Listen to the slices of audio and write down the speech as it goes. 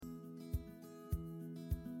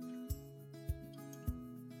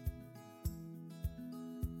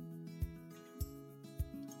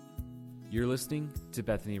You're listening to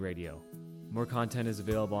Bethany Radio. More content is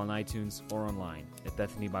available on iTunes or online at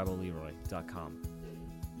BethanyBibleLeroy.com.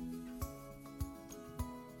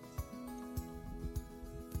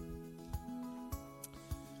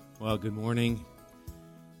 Well, good morning,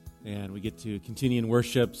 and we get to continue in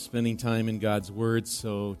worship, spending time in God's Word,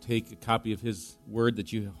 so take a copy of His Word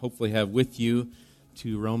that you hopefully have with you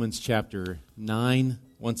to Romans chapter 9.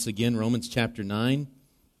 Once again, Romans chapter 9.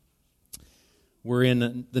 We're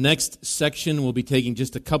in the next section. We'll be taking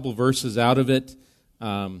just a couple verses out of it.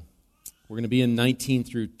 We're going to be in 19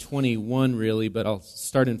 through 21, really, but I'll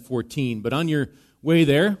start in 14. But on your way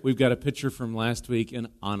there, we've got a picture from last week, and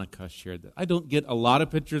Annika shared that. I don't get a lot of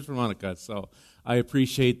pictures from Annika, so I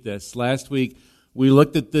appreciate this. Last week, we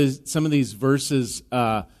looked at some of these verses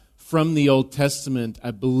from the Old Testament. I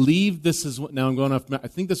believe this is, now I'm going off, I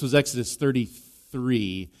think this was Exodus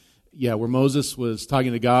 33, where Moses was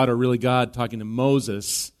talking to God, or really God talking to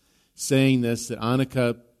Moses, saying this, that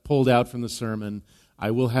Annika pulled out from the sermon,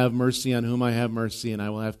 I will have mercy on whom I have mercy, and I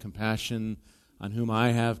will have compassion on whom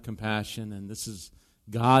I have compassion. And this is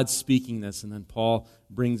God speaking this, and then Paul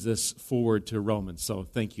brings this forward to Romans. So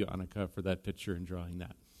thank you, Annika, for that picture and drawing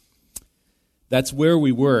that. That's where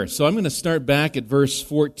we were. So I'm going to start back at verse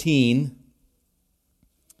 14,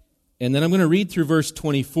 and then I'm going to read through verse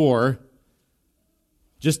 24.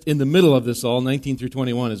 Just in the middle of this all, 19 through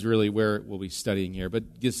 21 is really where we'll be studying here,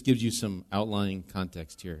 but just gives you some outlining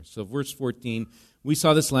context here. So verse 14, we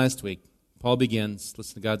saw this last week. Paul begins,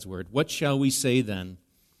 listen to God's word. What shall we say then?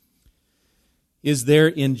 Is there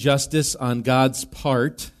injustice on God's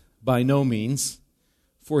part? By no means.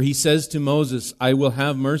 For he says to Moses, I will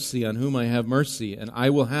have mercy on whom I have mercy, and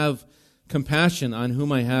I will have compassion on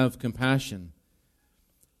whom I have compassion.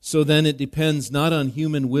 So then it depends not on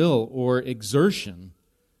human will or exertion,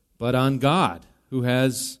 but on God, who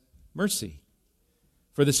has mercy.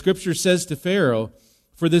 For the Scripture says to Pharaoh,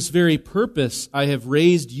 for this very purpose I have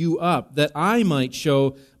raised you up, that I might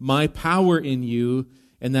show my power in you,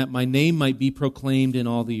 and that my name might be proclaimed in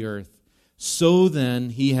all the earth. So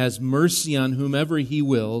then he has mercy on whomever he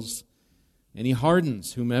wills, and he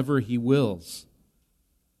hardens whomever he wills.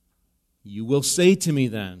 You will say to me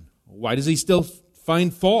then, why does he still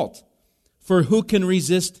find fault? For who can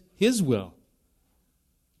resist his will?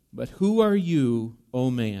 But who are you,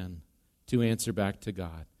 O man, to answer back to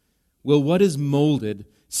God? Will what is molded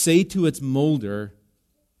say to its molder,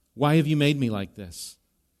 why have you made me like this?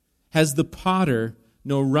 Has the potter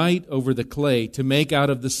no right over the clay to make out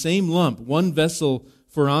of the same lump one vessel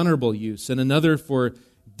for honorable use and another for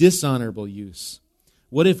dishonorable use?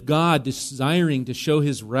 What if God, desiring to show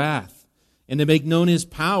his wrath and to make known his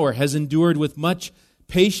power, has endured with much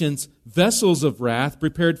patience vessels of wrath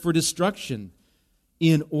prepared for destruction,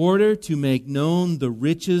 in order to make known the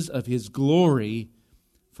riches of his glory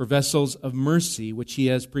for vessels of mercy, which he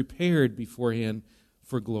has prepared beforehand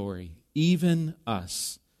for glory, even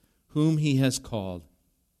us, whom he has called,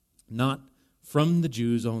 not from the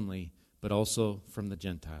Jews only, but also from the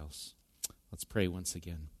Gentiles. Let's pray once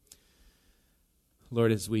again.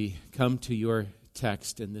 Lord, as we come to your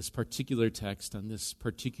text, in this particular text, on this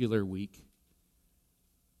particular week,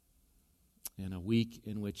 and a week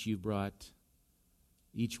in which you brought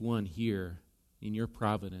each one here in your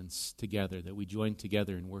providence together, that we join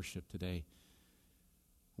together in worship today,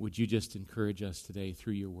 would you just encourage us today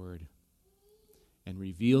through your word and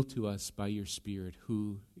reveal to us by your Spirit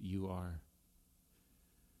who you are.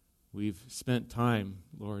 We've spent time,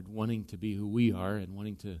 Lord, wanting to be who we are and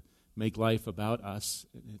wanting to make life about us.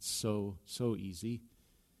 It's so easy.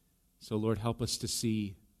 So, Lord, help us to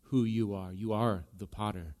see who you are. You are the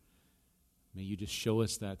potter. May you just show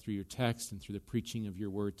us that through your text and through the preaching of your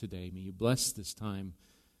word today. May you bless this time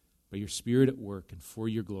by your Spirit at work and for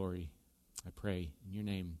your glory. I pray in your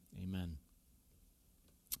name, amen.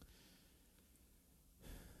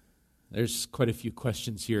 There's quite a few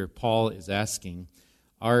questions here Paul is asking.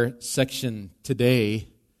 Our section today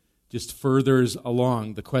just furthers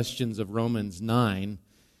along the questions of Romans 9.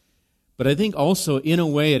 But I think also, in a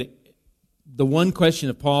way, the one question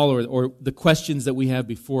of Paul, or the questions that we have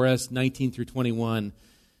before us, 19 through 21,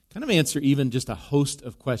 kind of answer even just a host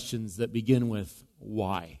of questions that begin with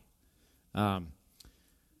why.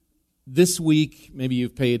 This week, maybe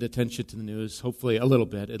you've paid attention to the news, hopefully a little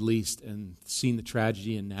bit at least, and seen the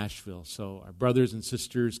tragedy in Nashville. So our brothers and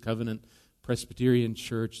sisters, Covenant Presbyterian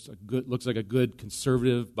Church, looks like a good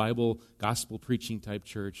conservative Bible gospel preaching type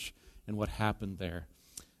church, and what happened there.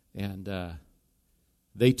 And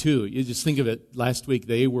they too, you just think of it, last week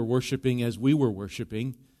they were worshiping as we were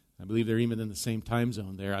worshiping. I believe they're even in the same time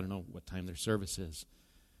zone there. I don't know what time their service is.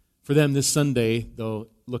 For them this Sunday, though,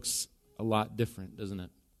 looks a lot different, doesn't it?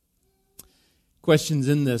 questions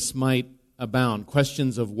in this might abound.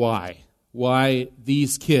 Questions of why. Why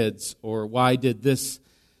these kids, or why did this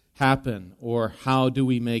happen, or how do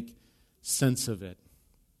we make sense of it?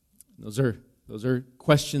 Those are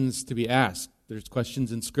questions to be asked. There's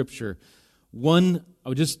questions in Scripture. One, I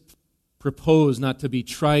would just propose not to be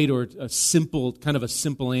trite or a simple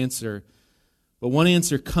answer, but one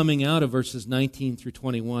answer coming out of verses 19 through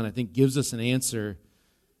 21, I think gives us an answer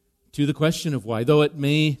to the question of why, though it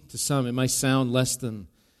may, to some, it might sound less than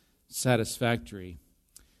satisfactory.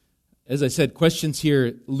 As I said, questions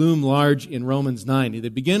here loom large in Romans 9. They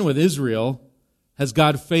begin with Israel. Has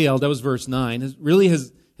God failed? That was verse 9.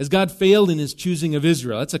 Has God failed in His choosing of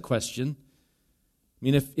Israel? That's a question. I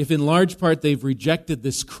mean, if in large part they've rejected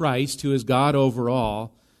this Christ, who is God over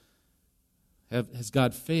all, has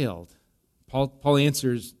God failed? Paul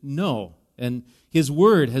answers, no. And His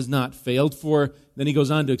word has not failed, for, then he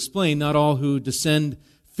goes on to explain, not all who descend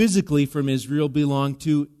physically from Israel belong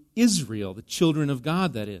to Israel, the children of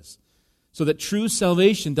God, that is. So that true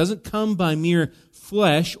salvation doesn't come by mere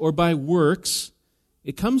flesh or by works.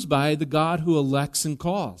 It comes by the God who elects and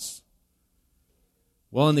calls.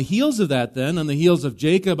 Well, on the heels of that then, on the heels of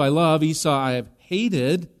Jacob I love, Esau I have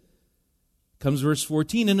hated, comes verse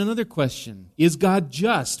 14 and another question. Is God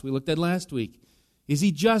just? We looked at last week. Is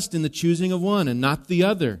He just in the choosing of one and not the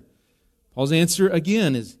other? Paul's answer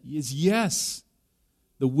again is yes.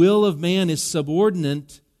 The will of man is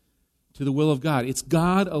subordinate to the will of God. It's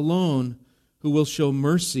God alone who will show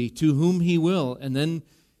mercy to whom He will. And then,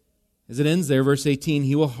 as it ends there, verse 18,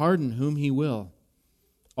 He will harden whom He will.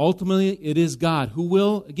 Ultimately, it is God who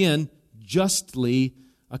will, again, justly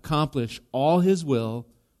accomplish all His will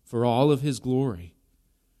for all of His glory.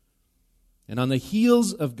 And on the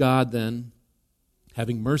heels of God, then,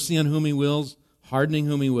 having mercy on whom He wills, hardening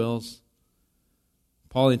whom He wills,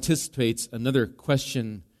 Paul anticipates another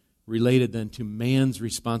question related then to man's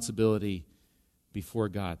responsibility before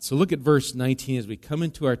God. So look at verse 19 as we come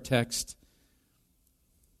into our text.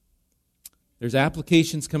 There's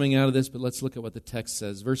applications coming out of this, but let's look at what the text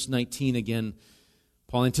says. Verse 19 again,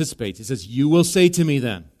 Paul anticipates. He says, you will say to me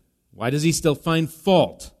then, why does he still find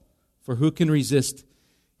fault? For who can resist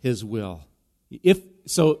his will?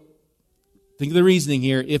 So, think of the reasoning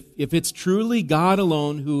here. If it's truly God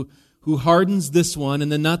alone who hardens this one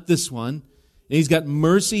and then not this one, and He's got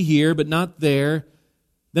mercy here but not there,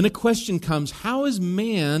 then a question comes, how is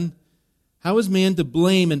man to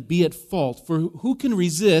blame and be at fault? For who can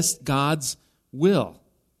resist God's will?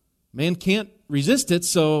 Man can't resist it,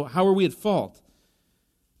 so how are we at fault?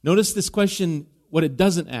 Notice this question, what it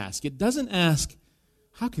doesn't ask. It doesn't ask,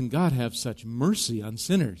 how can God have such mercy on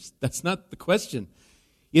sinners? That's not the question.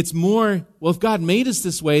 It's more, well, if God made us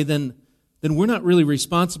this way, then we're not really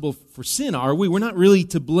responsible for sin, are we? We're not really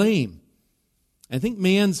to blame. I think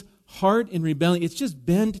man's heart in rebellion, it's just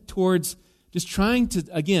bent towards just trying to,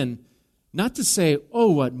 again, not to say,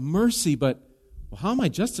 oh, what mercy, but well, how am I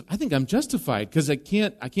justified? I think I'm justified because I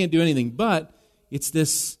can't do anything, but it's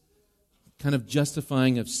this kind of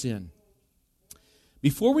justifying of sin.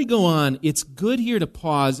 Before we go on, it's good here to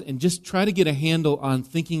pause and just try to get a handle on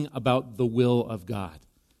thinking about the will of God.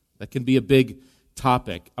 That can be a big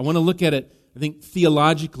topic. I want to look at it, I think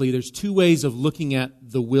theologically, there's two ways of looking at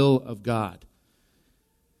the will of God.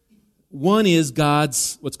 One is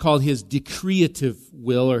God's, what's called His decreative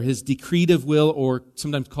will, or His decretive will, or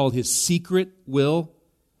sometimes called His secret will.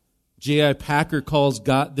 J.I. Packer calls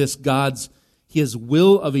His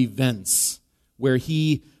will of events, where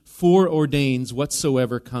He foreordains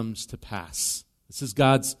whatsoever comes to pass. This is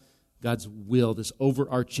God's will, this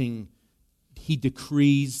overarching, He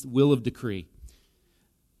decrees, will of decree.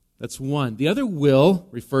 That's one. The other will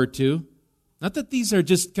referred to, not that these are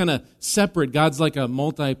just kind of separate, God's like a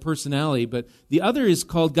multi-personality, but the other is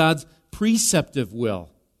called God's preceptive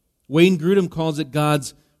will. Wayne Grudem calls it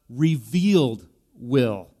God's revealed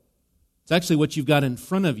will. It's actually what you've got in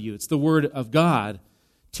front of you. It's the Word of God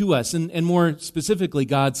to us, and more specifically,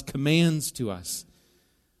 God's commands to us.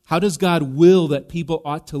 How does God will that people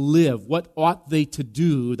ought to live? What ought they to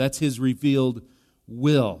do? That's His revealed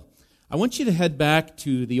will. I want you to head back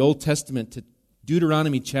to the Old Testament, to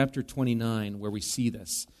Deuteronomy chapter 29, where we see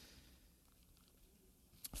this.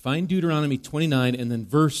 Find Deuteronomy 29 and then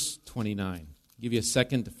verse 29. I'll give you a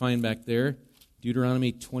second to find back there.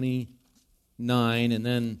 Deuteronomy 29 and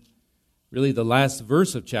then really the last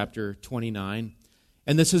verse of chapter 29.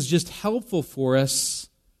 And this is just helpful for us,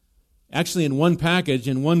 actually in one package,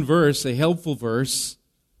 in one verse, a helpful verse,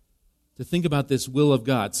 to think about this will of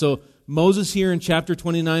God. So Moses here in chapter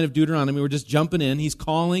 29 of Deuteronomy, we're just jumping in. He's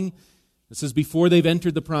calling. This is before they've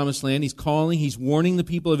entered the promised land. He's calling, he's warning the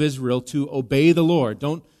people of Israel to obey the Lord.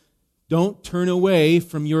 Don't Don't turn away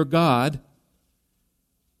from your God.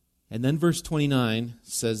 And then verse 29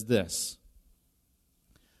 says this: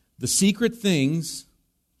 the secret things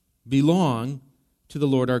belong to the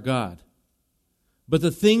Lord our God, but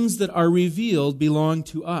the things that are revealed belong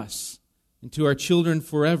to us and to our children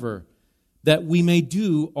forever, that we may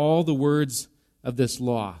do all the words of this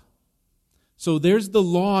law. So there's the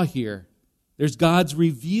law here. There's God's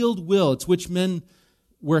revealed will. It's which men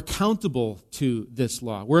were accountable to this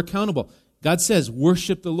law. We're accountable. God says,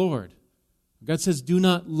 worship the Lord. God says, do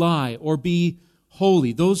not lie or be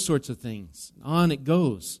holy. Those sorts of things. On it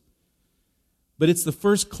goes. But it's the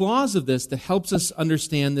first clause of this that helps us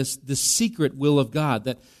understand this secret will of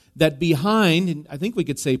God. That behind, and I think we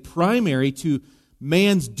could say primary to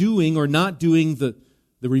man's doing or not doing the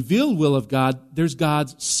revealed will of God, there's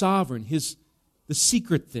God's sovereign, the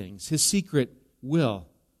secret things, His secret will.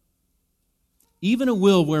 Even a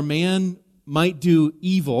will where man might do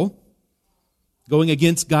evil, going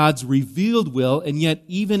against God's revealed will, and yet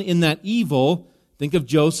even in that evil, think of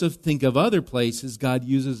Joseph, think of other places, God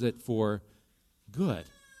uses it for good.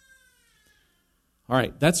 All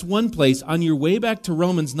right, that's one place. On your way back to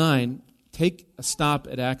Romans 9, take a stop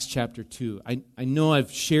at Acts chapter 2. I know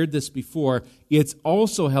I've shared this before. It's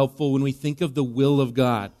also helpful when we think of the will of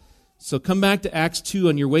God. So come back to Acts 2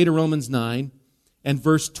 on your way to Romans 9 and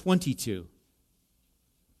verse 22.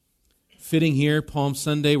 Fitting here, Palm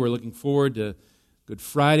Sunday, we're looking forward to Good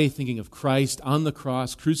Friday, thinking of Christ on the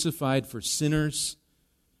cross, crucified for sinners,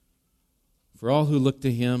 for all who look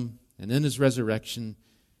to Him, and then His resurrection.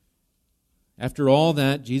 After all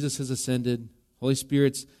that, Jesus has ascended, Holy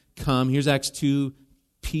Spirit's come. Here's Acts 2,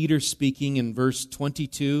 Peter speaking in verse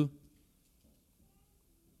 22.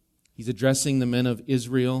 He's addressing the men of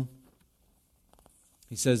Israel.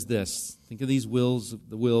 He says this, think of these wills,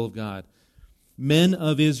 the will of God. Men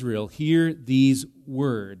of Israel, hear these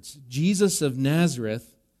words. Jesus of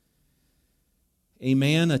Nazareth, a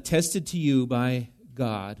man attested to you by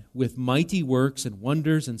God with mighty works and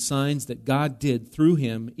wonders and signs that God did through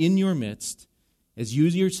Him in your midst, as you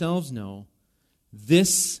yourselves know,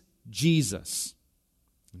 this Jesus.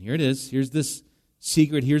 And here it is. Here's this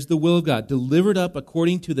secret. Here's the will of God, delivered up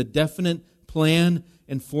according to the definite plan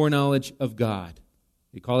and foreknowledge of God.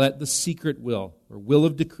 They call that the secret will, or will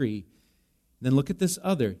of decree. And then look at this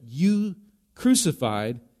other. You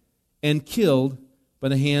crucified and killed by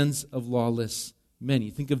the hands of lawless men.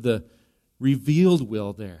 You think of the revealed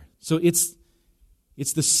will there. So it's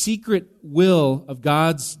the secret will of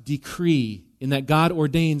God's decree in that God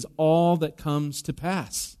ordains all that comes to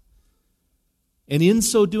pass. And in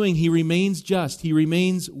so doing, He remains just. He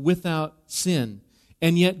remains without sin.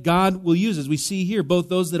 And yet God will use, as we see here, both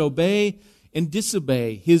those that obey and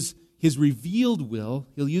disobey His revealed will.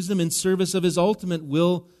 He'll use them in service of His ultimate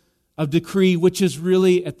will of decree, which is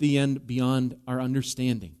really at the end beyond our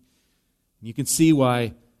understanding. And you can see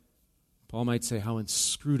why Paul might say how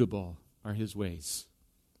inscrutable are His ways.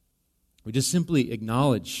 We just simply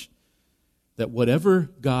acknowledge that whatever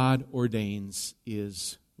God ordains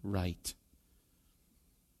is right.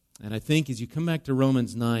 And I think as you come back to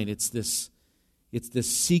Romans 9, it's this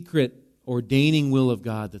secret ordaining will of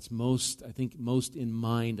God that's most in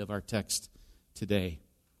mind of our text today.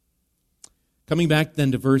 Coming back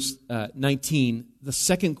then to verse 19, the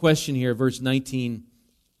second question here, verse 19,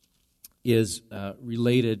 is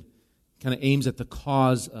related, kind of aims at the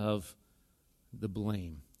cause of the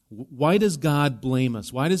blame. Why does God blame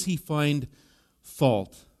us? Why does He find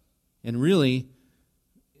fault? And really,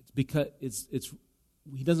 it's because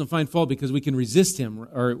He doesn't find fault because we can resist Him,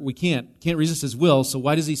 or we can't resist His will, so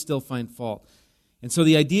why does He still find fault? And so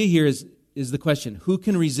the idea here is the question, who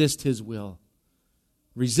can resist His will?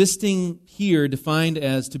 Resisting here defined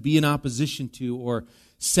as to be in opposition to or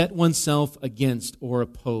set oneself against or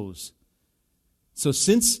oppose. So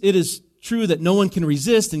since it is true that no one can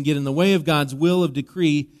resist and get in the way of God's will of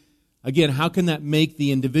decree, again, how can that make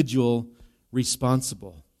the individual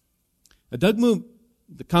responsible? Now, Doug Moo,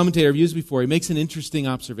 the commentator I've used before, he makes an interesting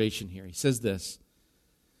observation here. He says this: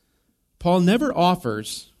 Paul never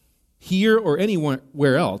offers, here or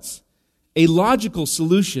anywhere else, a logical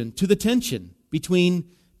solution to the tension between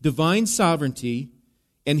divine sovereignty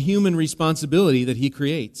and human responsibility that he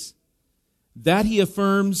creates. That he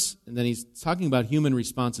affirms, and then he's talking about human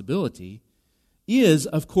responsibility, is,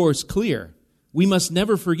 of course, clear. We must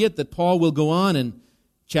never forget that Paul will go on in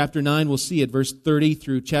chapter 9, we'll see it, verse 30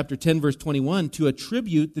 through chapter 10, verse 21, to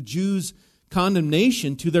attribute the Jews'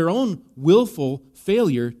 condemnation to their own willful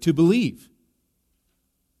failure to believe.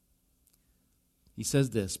 He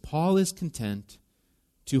says this: Paul is content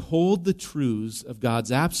to hold the truths of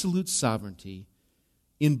God's absolute sovereignty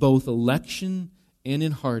in both election and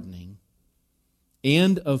in hardening,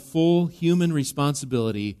 and of full human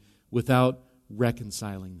responsibility without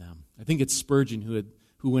reconciling them. I think it's Spurgeon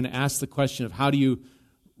who when asked the question of how do you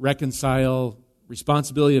reconcile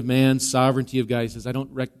responsibility of man, sovereignty of God, he says, I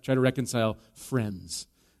don't try to reconcile friends.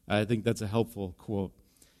 I think that's a helpful quote.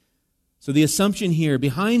 So the assumption here,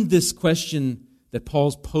 behind this question that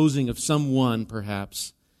Paul's posing of someone,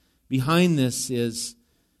 perhaps, behind this is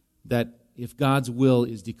that if God's will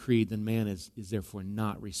is decreed, then man is therefore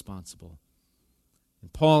not responsible.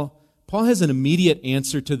 And Paul has an immediate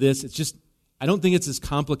answer to this. It's just, I don't think it's as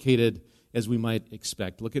complicated as we might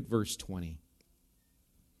expect. Look at verse 20.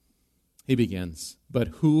 He begins, "But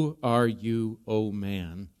who are you, O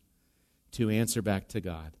man, to answer back to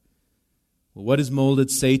God? Well, what is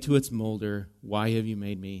molded, say to its molder, why have you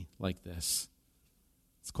made me like this?"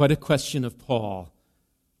 It's quite a question of Paul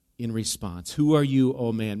in response. Who are you,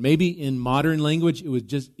 O man? Maybe in modern language, it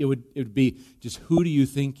would be just, who do you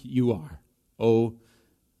think you are, O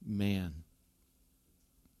man?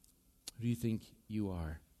 Who do you think you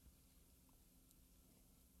are?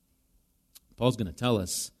 Paul's going to tell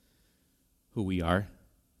us who we are.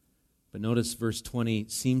 But notice verse 20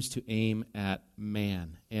 seems to aim at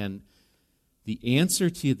man. And the answer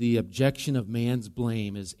to the objection of man's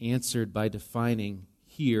blame is answered by defining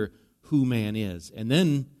here who man is, and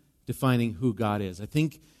then defining who God is. I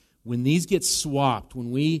think when these get swapped,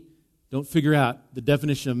 when we don't figure out the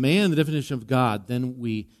definition of man, the definition of God, then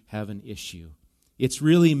we have an issue. It's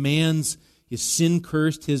really man's, his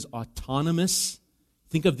sin-cursed, his autonomous.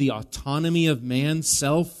 Think of the autonomy of man's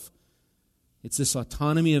self. It's this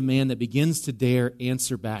autonomy of man that begins to dare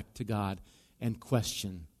answer back to God and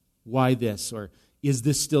question, why this? Or is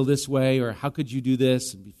this still this way? Or how could you do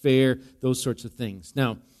this and be fair? Those sorts of things.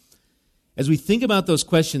 Now, as we think about those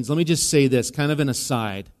questions, let me just say this, kind of an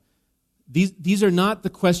aside. These are not the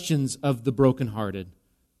questions of the brokenhearted.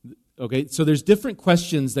 Okay, so there's different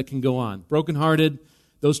questions that can go on. Brokenhearted,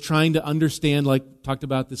 those trying to understand, like talked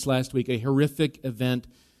about this last week, a horrific event,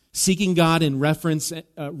 seeking God in reverence,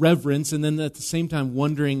 and then at the same time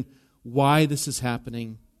wondering why this is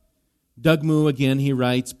happening. Doug Moo, again, he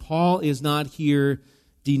writes, Paul is not here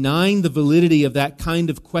denying the validity of that kind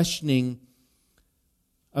of questioning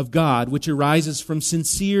of God, which arises from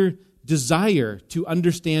sincere desire to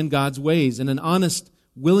understand God's ways and an honest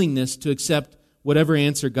willingness to accept whatever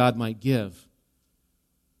answer God might give.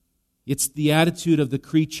 It's the attitude of the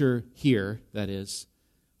creature here, that is,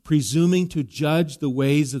 presuming to judge the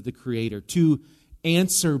ways of the Creator, to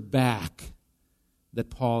answer back, that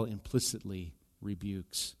Paul implicitly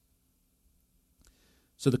rebukes.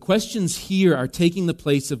 So the questions here are taking the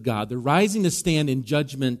place of God. They're rising to stand in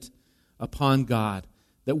judgment upon God.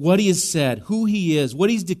 That what He has said, who He is,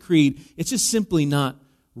 what He's decreed, it's just simply not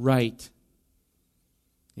right.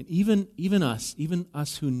 And even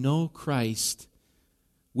us who know Christ,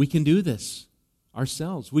 we can do this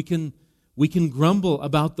ourselves. We can grumble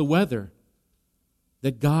about the weather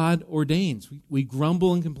that God ordains. We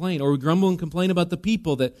grumble and complain, or we grumble and complain about the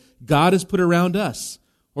people that God has put around us,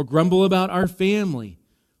 or grumble about our family,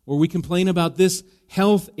 or we complain about this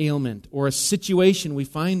health ailment or a situation we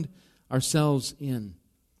find ourselves in.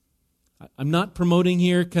 I'm not promoting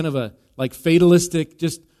here kind of a like fatalistic,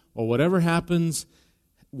 just, well, whatever happens,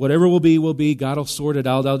 whatever will be, God will sort it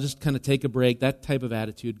out, I'll just kind of take a break, that type of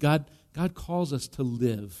attitude. God calls us to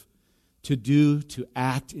live, to do, to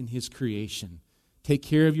act in His creation. Take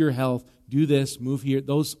care of your health, do this, move here,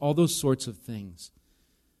 all those sorts of things.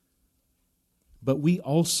 But we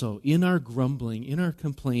also, in our grumbling, in our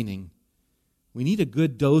complaining, we need a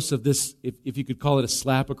good dose of this, if you could call it a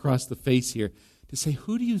slap across the face here, to say,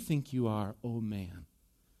 who do you think you are, oh man?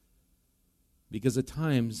 Because at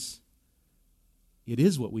times, it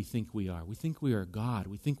is what we think we are. We think we are God.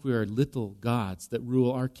 We think we are little gods that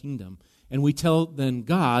rule our kingdom. And we tell then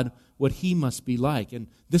God what He must be like. And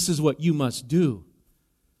this is what you must do.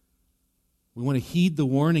 We want to heed the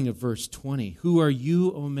warning of verse 20. Who are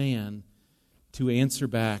you, O man, to answer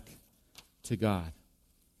back to God?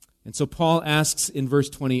 And so Paul asks in verse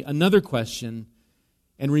 20 another question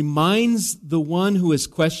and reminds the one who is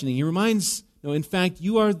questioning. He reminds, no, in fact,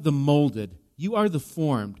 you are the molded. You are the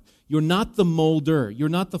formed. You're not the molder. You're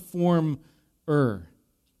not the former.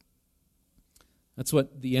 That's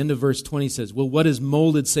what the end of verse 20 says. Well, what is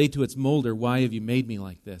molded, say to its molder, why have you made me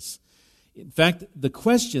like this? In fact, the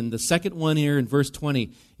question, the second one here in verse 20,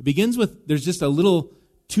 it begins with, there's just a little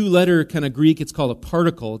two-letter kind of Greek, it's called a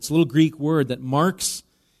particle. It's a little Greek word that marks,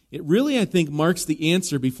 it really, I think, marks the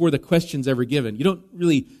answer before the question's ever given. You don't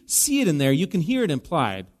really see it in there. You can hear it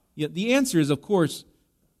implied. Yet the answer is, of course,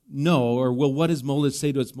 no, or well, what is molded,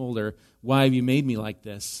 say to its molder, why have you made me like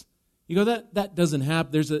this? You go, that doesn't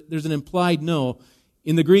happen. There's an implied no.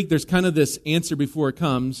 In the Greek, there's kind of this answer before it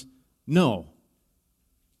comes, no.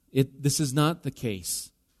 This is not the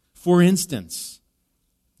case. For instance,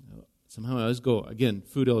 somehow I always go, again,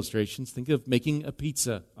 food illustrations. Think of making a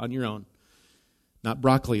pizza on your own. Not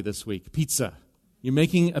broccoli this week, pizza. You're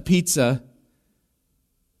making a pizza.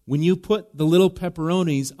 When you put the little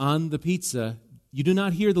pepperonis on the pizza, you do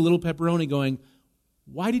not hear the little pepperoni going,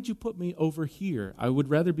 why did you put me over here? I would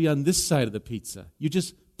rather be on this side of the pizza. You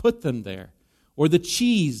just put them there. Or the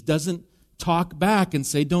cheese doesn't talk back and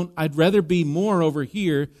say, I'd rather be more over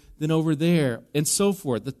here than over there, and so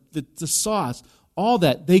forth. The sauce, all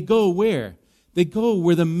that, they go where? They go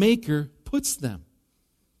where the maker puts them.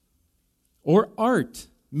 Or art,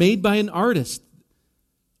 made by an artist.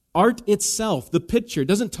 Art itself, the picture,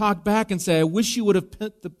 doesn't talk back and say, I wish you would have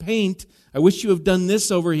put the paint, I wish you have done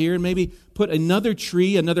this over here, and maybe put another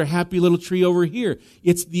tree, another happy little tree over here.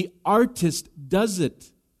 It's the artist does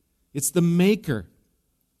it. It's the maker.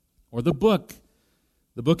 Or the book.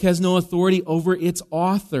 The book has no authority over its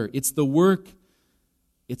author. It's the work,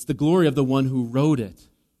 it's the glory of the one who wrote it.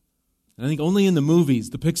 And I think only in the movies,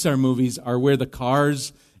 the Pixar movies, are where the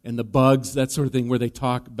cars and the bugs, that sort of thing, where they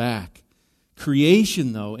talk back.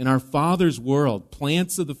 Creation, though, in our Father's world,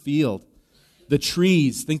 plants of the field, the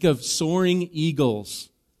trees, think of soaring eagles.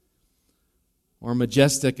 Or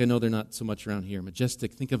majestic, I know they're not so much around here.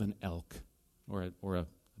 Majestic, think of an elk or a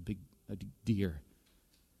deer.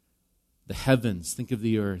 The heavens, think of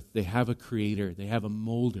the earth. They have a creator. They have a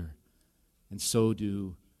molder. And so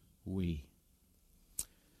do we.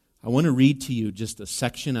 I want to read to you just a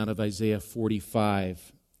section out of Isaiah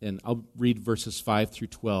 45. And I'll read verses 5 through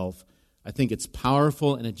 12. I think it's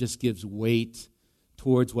powerful and it just gives weight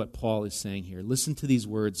towards what Paul is saying here. Listen to these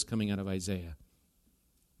words coming out of Isaiah.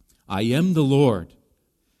 I am the Lord,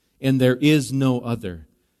 and there is no other.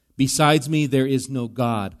 Besides me, there is no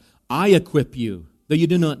God. I equip you, though you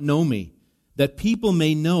do not know me, that people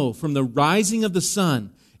may know from the rising of the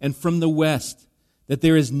sun and from the west that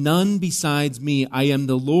there is none besides me. I am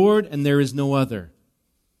the Lord, and there is no other.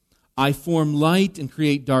 I form light and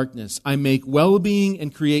create darkness. I make well-being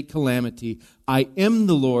and create calamity. I am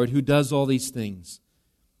the Lord who does all these things.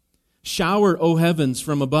 Shower, O heavens,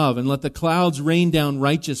 from above, and let the clouds rain down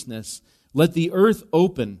righteousness. Let the earth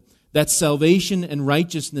open, that salvation and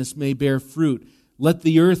righteousness may bear fruit. Let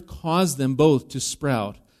the earth cause them both to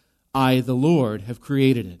sprout. I, the Lord, have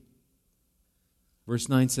created it. Verse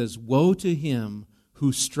 9 says, Woe to him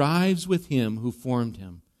who strives with him who formed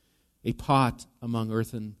him, a pot among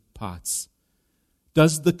earthen pots.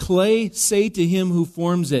 Does the clay say to him who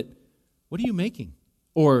forms it, what are you making?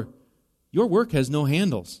 Or, your work has no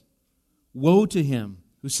handles. Woe to him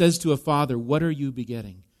who says to a father, what are you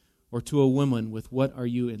begetting? Or to a woman, with what are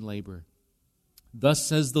you in labor? Thus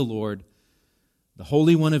says the Lord, the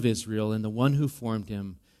Holy One of Israel, and the one who formed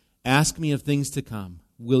him, ask me of things to come.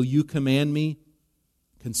 Will you command me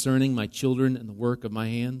concerning my children and the work of my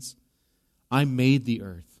hands? I made the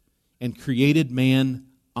earth and created man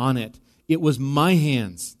on it. It was my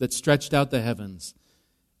hands that stretched out the heavens,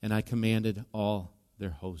 and I commanded all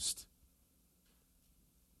their host.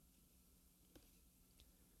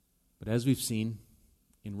 But as we've seen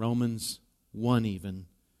in Romans 1 even,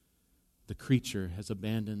 the creature has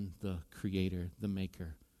abandoned the Creator, the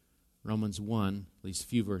Maker. Romans 1, at least a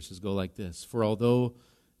few verses go like this. For although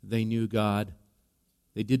they knew God,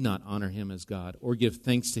 they did not honor him as God or give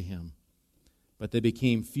thanks to him. But they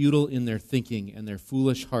became futile in their thinking, and their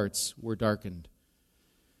foolish hearts were darkened.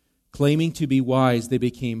 Claiming to be wise, they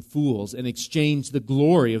became fools and exchanged the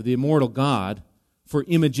glory of the immortal God for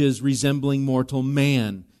images resembling mortal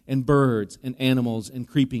man and birds and animals and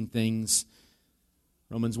creeping things.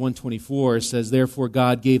 Romans 1:24 says, Therefore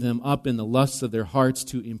God gave them up in the lusts of their hearts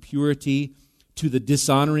to impurity, to the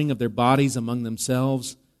dishonoring of their bodies among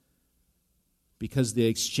themselves, because they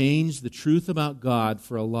exchanged the truth about God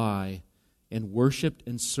for a lie, and worshipped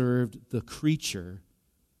and served the creature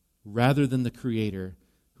rather than the Creator,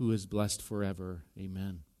 who is blessed forever.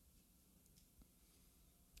 Amen.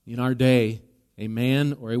 In our day, a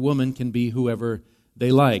man or a woman can be whoever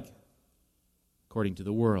they like, according to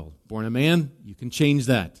the world. Born a man, you can change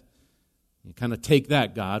that. You kind of take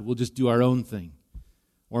that, God. We'll just do our own thing.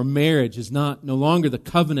 Or marriage is no longer the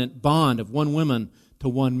covenant bond of one woman to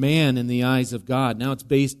one man in the eyes of God. Now it's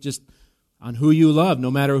based just on who you love, no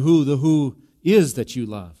matter who the who is that you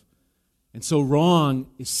love. And so wrong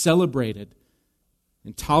is celebrated.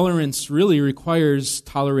 And tolerance really requires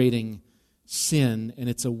tolerating sin, and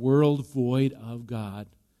it's a world void of God,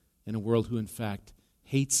 and a world who in fact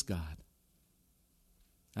hates God.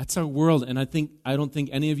 That's our world, and I don't think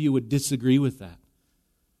any of you would disagree with that.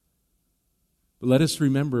 But let us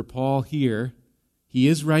remember, Paul here, he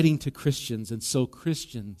is writing to Christians, and so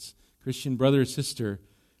Christians, Christian brother or sister,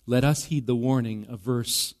 let us heed the warning of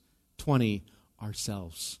verse 20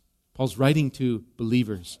 ourselves. Paul's writing to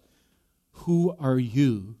believers. Who are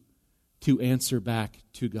you to answer back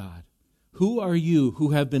to God? Who are you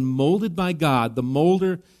who have been molded by God, the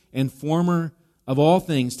molder and former of all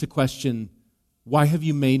things, to question, why have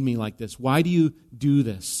you made me like this? Why do you do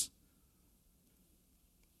this?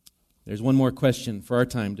 There's one more question for our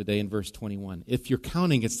time today in verse 21. If you're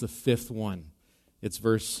counting, it's the fifth one. It's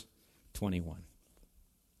verse 21.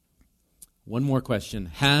 One more question.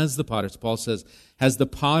 Has the potter, so Paul says, has the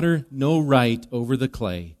potter no right over the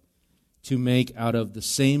clay to make out of the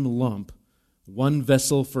same lump one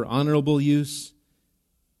vessel for honorable use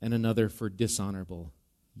and another for dishonorable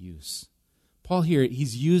use? Paul here,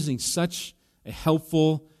 he's using such a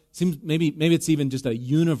helpful, seems maybe it's even just a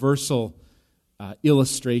universal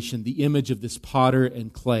illustration, the image of this potter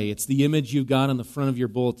and clay. It's the image you've got on the front of your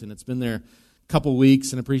bulletin. It's been there a couple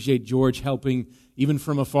weeks, and I appreciate George helping, even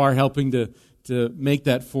from afar, helping to make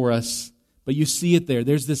that for us. But you see it there.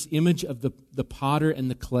 There's this image of the potter and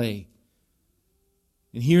the clay.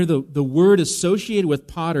 And here the word associated with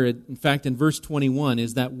potter, in fact, in verse 21,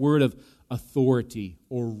 is that word of authority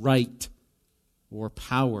or right or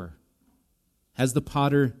power. Has the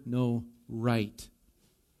potter no right?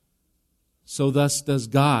 So thus does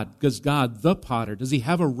God. Does God, the potter, does he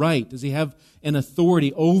have a right? Does he have an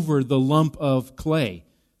authority over the lump of clay?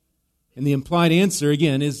 And the implied answer,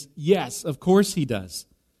 again, is yes, of course he does.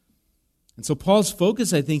 And so Paul's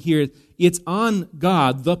focus, I think, here, it's on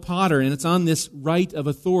God, the potter, and it's on this right of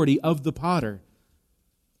authority of the potter.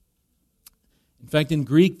 In fact, in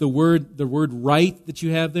Greek, the word right that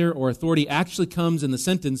you have there, or authority, actually comes in the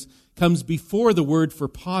sentence, comes before the word for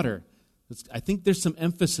potter. I think there's some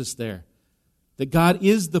emphasis there. That God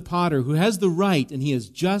is the potter who has the right, and he is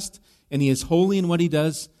just, and he is holy in what he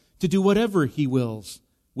does, to do whatever he wills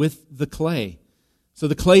with the clay. So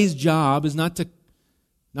the clay's job is not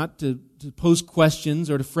to pose questions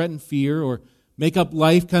or to fret and fear or make up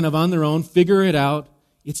life kind of on their own, figure it out.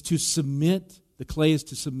 It's to submit, the clay is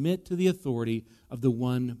to submit to the authority of the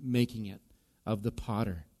one making it, of the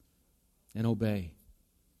potter, and obey.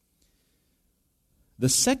 The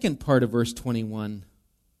second part of verse 21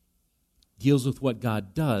 deals with what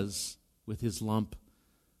God does with his lump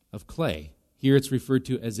of clay. Here it's referred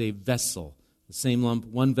to as a vessel. The same lump,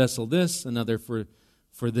 one vessel this, another for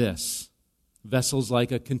this. Vessels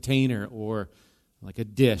like a container or like a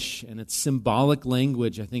dish. And it's symbolic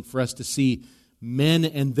language, I think, for us to see men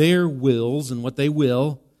and their wills and what they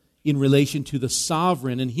will in relation to the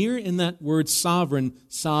sovereign. And here in that word sovereign,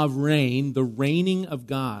 the reigning of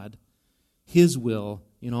God, his will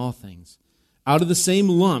in all things. Out of the same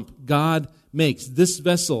lump, God makes this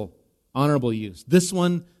vessel honorable use, this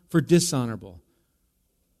one for dishonorable.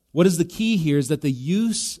 What is the key here is that the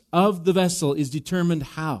use of the vessel is determined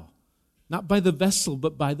how? Not by the vessel,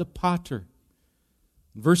 but by the potter.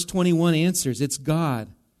 Verse 21 answers, it's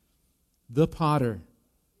God, the potter,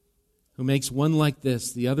 who makes one like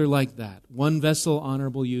this, the other like that. One vessel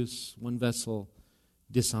honorable use, one vessel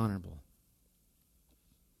dishonorable.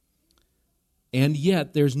 And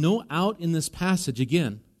yet, there's no out in this passage.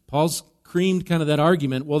 Again, Paul's creamed kind of that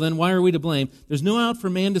argument. Well, then why are we to blame? There's no out for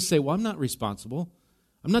man to say, well, I'm not responsible.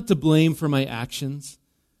 I'm not to blame for my actions.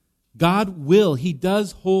 God will. He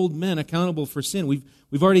does hold men accountable for sin.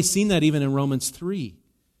 We've already seen that even in Romans 3.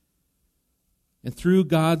 And through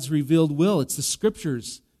God's revealed will, it's the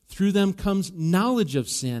Scriptures. Through them comes knowledge of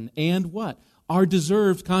sin and what? Our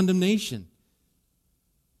deserved condemnation.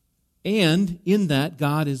 And in that,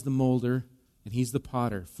 God is the molder and he's the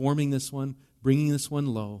potter, forming this one, bringing this one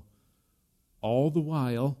low. All the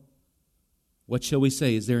while, what shall we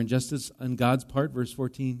say? Is there injustice on God's part? Verse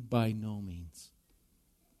 14, by no means.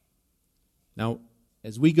 Now,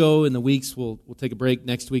 as we go in the weeks, we'll take a break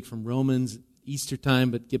next week from Romans, Easter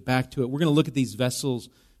time, but get back to it. We're going to look at these vessels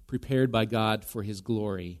prepared by God for his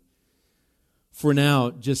glory. For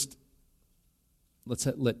now, just let's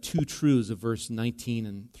let two truths of verse 19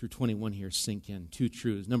 and through 21 here sink in. Two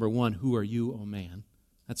truths. Number one, who are you, O man?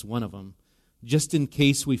 That's one of them. Just in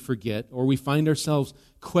case we forget or we find ourselves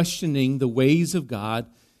questioning the ways of God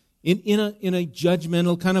in a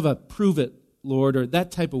judgmental kind of a prove it, Lord, or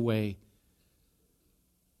that type of way.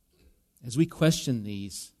 As we question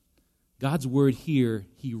these, God's word here,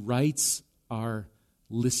 he writes our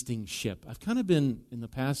listing ship. I've kind of been, in the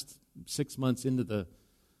past 6 months, into the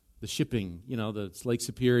shipping, the Lake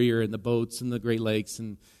Superior and the boats and the Great Lakes.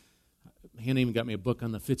 And Hannah even got me a book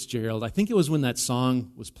on the Fitzgerald. I think it was when that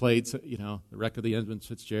song was played, so, the Wreck of the Edmund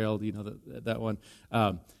Fitzgerald, that one.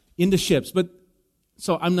 Into ships. But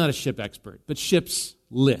So I'm not a ship expert, but ships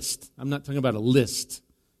list. I'm not talking about a list.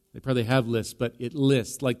 They probably have lists, but it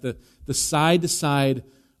lists, like the side to side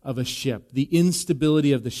of a ship, the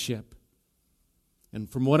instability of the ship. And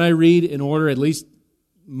from what I read, in order at least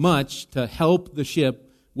much to help the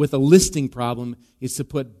ship with a listing problem, is to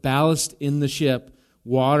put ballast in the ship,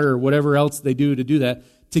 water or whatever else they do to do that,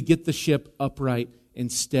 to get the ship upright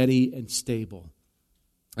and steady and stable.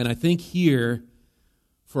 And I think here,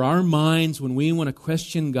 for our minds, when we want to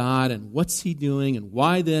question God and what's He doing and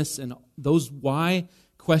why this and those why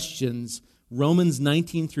questions, Romans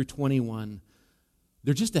 19 through 21,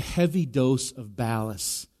 they're just a heavy dose of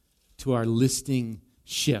ballast to our listing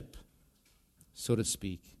ship, so to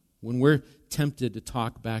speak. When we're tempted to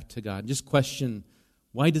talk back to God, just question,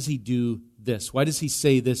 why does He do this? Why does He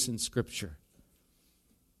say this in Scripture?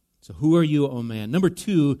 So who are you, O man? Number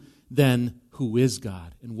 2, then, who is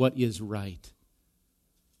God and what is right?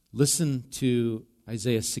 Listen to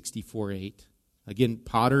Isaiah 64:8. Again,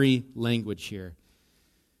 pottery language here.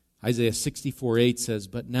 Isaiah 64:8 says,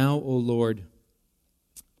 "But now, O Lord,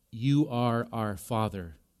 you are our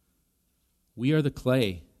Father. We are the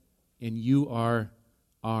clay, and you are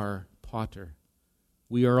our potter.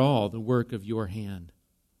 We are all the work of your hand."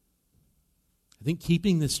 I think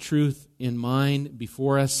keeping this truth in mind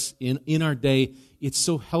before us in our day, it's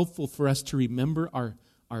so helpful for us to remember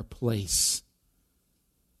our place.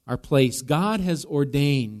 Our place. God has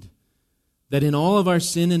ordained that in all of our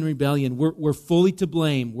sin and rebellion, we're fully to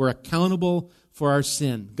blame. We're accountable for our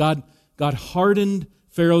sin. God hardened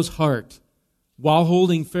Pharaoh's heart while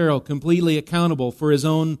holding Pharaoh completely accountable for his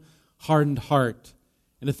own hardened heart.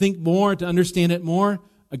 And to think more, to understand it more,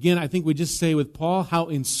 again, I think we just say with Paul, how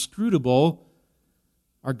inscrutable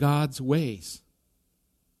are God's ways.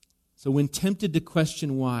 So when tempted to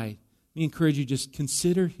question why, let me encourage you, just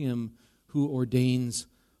consider Him who ordains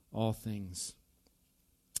all things.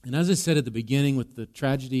 And as I said at the beginning with the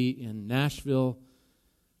tragedy in Nashville,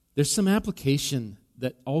 there's some application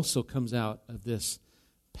that also comes out of this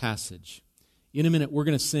passage. In a minute, we're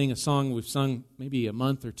going to sing a song we've sung maybe a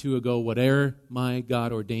month or two ago, "Whatever my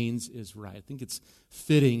God ordains is right." I think it's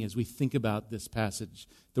fitting as we think about this passage.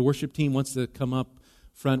 The worship team wants to come up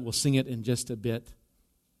front. We'll sing it in just a bit.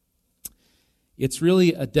 It's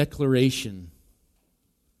really a declaration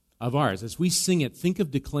of ours. As we sing it, think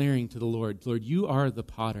of declaring to the Lord, "Lord, you are the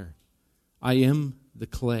potter. I am the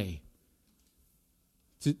clay."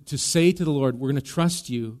 To say to the Lord, we're going to trust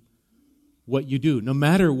you what you do, no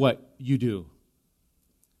matter what you do.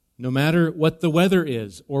 No matter what the weather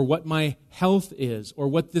is, or what my health is, or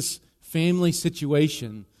what this family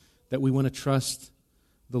situation, that we want to trust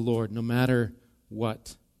the Lord, no matter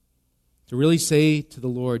what. To really say to the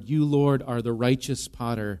Lord, "You, Lord, are the righteous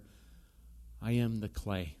potter. I am the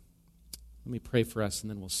clay." Let me pray for us, and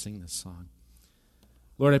then we'll sing this song.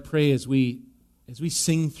 Lord, I pray as we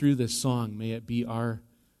sing through this song, may it be our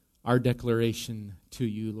declaration to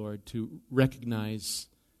you, Lord, to recognize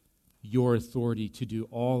your authority to do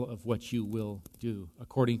all of what you will do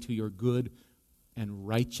according to your good and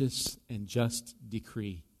righteous and just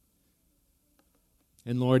decree.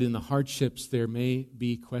 And Lord, in the hardships there may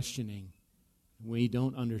be questioning. We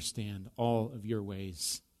don't understand all of your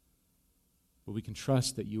ways. But we can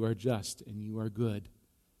trust that you are just and you are good.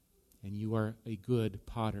 And you are a good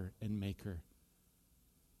potter and maker.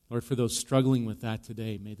 Lord, for those struggling with that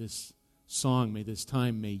today, may this song, may this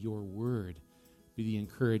time, may your word be the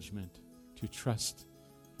encouragement to trust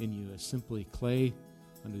in you as simply clay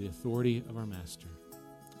under the authority of our Master.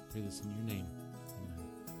 I pray this in your name.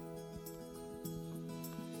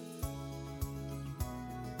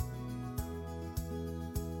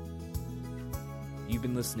 You've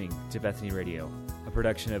been listening to Bethany Radio, a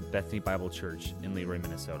production of Bethany Bible Church in Leroy,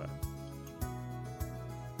 Minnesota.